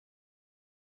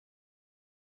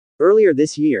Earlier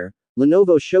this year,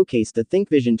 Lenovo showcased the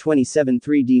ThinkVision 27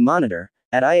 3D monitor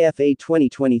at IFA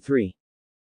 2023.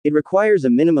 It requires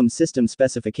a minimum system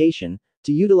specification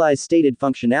to utilize stated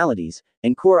functionalities,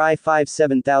 and Core i5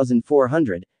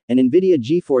 7400, and NVIDIA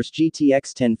GeForce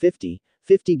GTX 1050,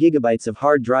 50 GB of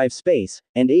hard drive space,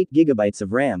 and 8 GB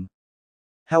of RAM.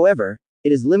 However,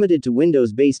 it is limited to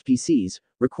Windows-based PCs,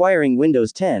 requiring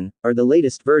Windows 10, or the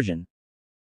latest version.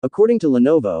 According to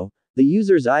Lenovo, the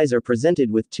user's eyes are presented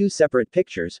with two separate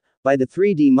pictures by the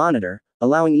 3D monitor,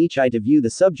 allowing each eye to view the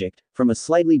subject from a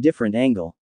slightly different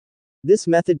angle. This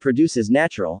method produces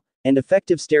natural and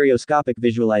effective stereoscopic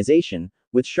visualization,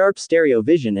 with sharp stereo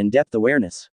vision and depth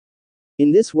awareness.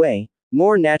 In this way,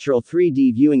 more natural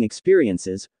 3D viewing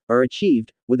experiences are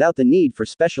achieved without the need for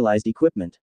specialized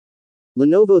equipment.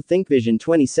 Lenovo ThinkVision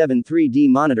 27 3D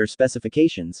monitor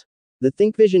specifications. The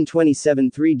ThinkVision 27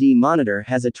 3D monitor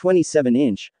has a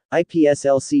 27-inch IPS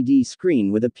LCD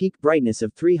screen with a peak brightness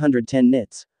of 310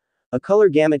 nits, a color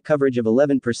gamut coverage of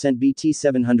 11%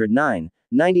 BT709,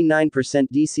 99%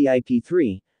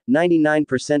 DCI-P3,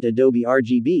 99% Adobe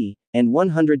RGB, and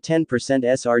 110%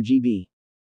 sRGB.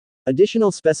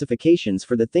 Additional specifications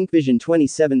for the ThinkVision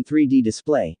 27 3D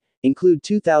display include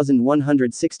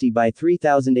 2160 by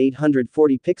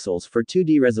 3840 pixels for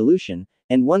 2D resolution,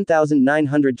 and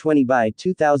 1920 by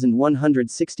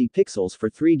 2160 pixels for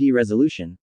 3D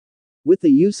resolution. With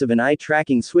the use of an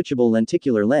eye-tracking switchable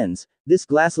lenticular lens, this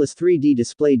glassless 3D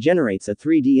display generates a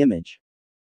 3D image.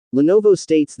 Lenovo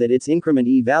states that its increment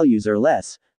E values are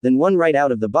less than 1 right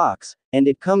out of the box, and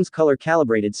it comes color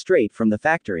calibrated straight from the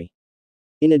factory.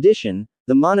 In addition,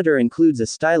 the monitor includes a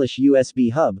stylish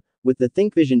USB hub with the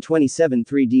ThinkVision 27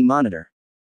 3D monitor.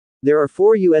 There are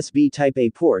 4 USB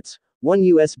Type-A ports, 1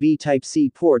 USB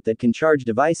Type-C port that can charge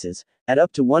devices at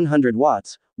up to 100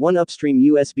 watts, 1 upstream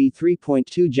USB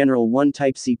 3.2 General 1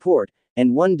 Type-C port,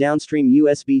 and 1 downstream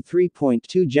USB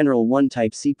 3.2 General 1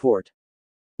 Type-C port.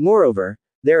 Moreover,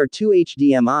 there are 2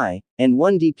 HDMI and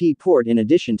 1 DP port in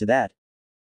addition to that.